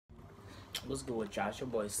What's good with y'all? It's your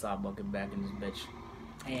boy Slyybucket back in this bitch.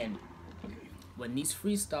 And when these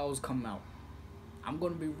freestyles come out, I'm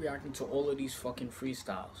gonna be reacting to all of these fucking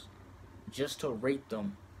freestyles just to rate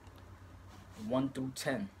them 1 through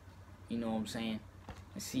 10. You know what I'm saying?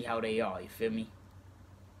 And see how they are, you feel me?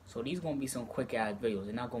 So these gonna be some quick ass videos.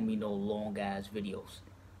 They're not gonna be no long ass videos.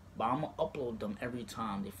 But I'm gonna upload them every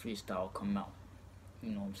time the freestyle come out.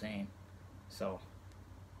 You know what I'm saying? So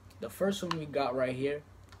the first one we got right here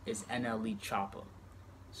is NLE Choppa.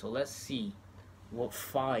 So let's see what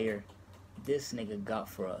fire this nigga got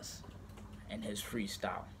for us in his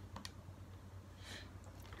freestyle.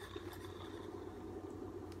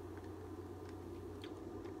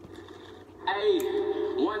 Hey,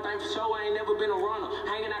 one thing for sure, I ain't never been a runner.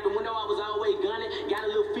 Hanging out the window, I was always gunning. Got a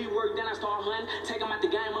little feet work, then I start hunting. Take them out the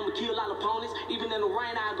game, I'ma kill all opponents. Even in the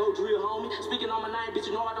rain, I go drill, homie. Speaking on my name, bitch,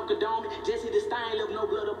 you know I don't condone me. Just hit the stain, left no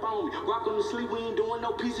blood up on me. Rock on the sleep, we ain't doing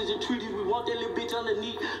no pieces and treaties. We want that little bitch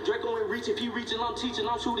underneath. Draco ain't reach, if he reaching, I'm teaching.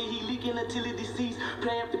 I'm shooting, he leaking until he deceased.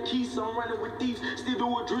 Playing for keys, so I'm running with thieves. Still do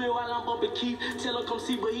a drill while I'm bumping Keith. Tell him come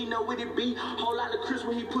see, but he know what it be. Whole lot of Chris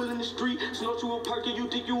when he pull in the street. Snort you a perky, you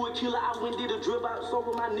think you a killer. I went did a drill out so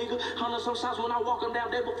with my nigga. 100 some shots when I walk him down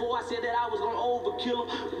there before I said that I was gonna overkill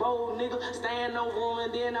him. Bold nigga, stand over him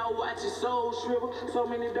and then I watch his soul shrivel. So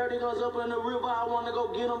many dirty guns up in the river, I wanna go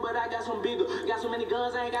get them, but I got some bigger. Got so many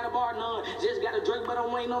guns, I ain't got a bar none. Just got a Drake, but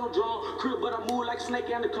I'm waiting on a drum. Crip, but I move like a snake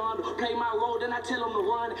anaconda. Play my role, then I tell him to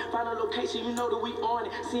run. Find a location, you know that we on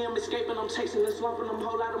it. See him escaping, I'm chasing and slumping them.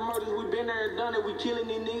 Whole lot of murders, we been there and done it. We killing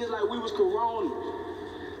these niggas like we was Corona.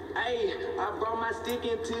 Hey, I brought my stick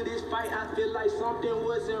into this fight. I feel like something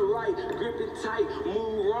wasn't right. Grip it tight,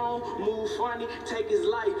 move wrong, move funny, take his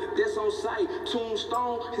life. That's on sight.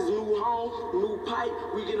 Tombstone, his new home, new pipe.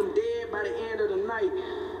 We get him dead by the end of the night.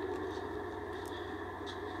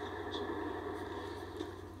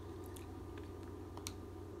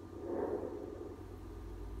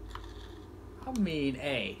 I mean,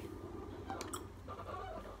 hey.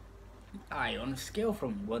 Alright, on a scale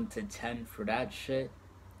from 1 to 10 for that shit,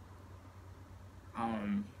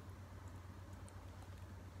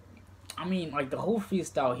 I mean, like, the whole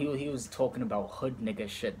freestyle, he was talking about hood nigga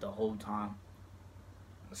shit the whole time.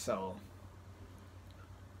 So,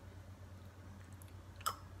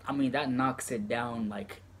 I mean, that knocks it down,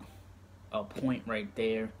 like, a point right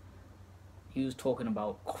there. He was talking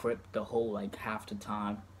about Crip the whole, like, half the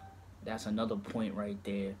time. That's another point right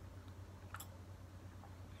there.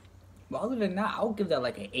 But other than that, I'll give that,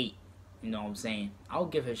 like, an 8. You know what I'm saying? I'll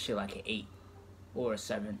give his shit, like, an 8 or a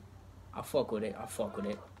 7. I fuck with it. I fuck with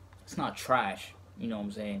it. It's not trash, you know what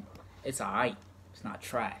I'm saying? It's alright. It's not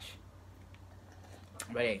trash.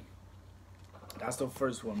 But hey, that's the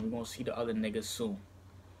first one. We're gonna see the other niggas soon.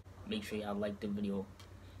 Make sure y'all like the video.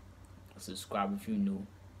 Subscribe if you're new.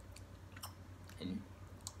 And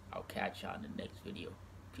I'll catch y'all in the next video.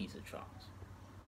 Peace of Trons.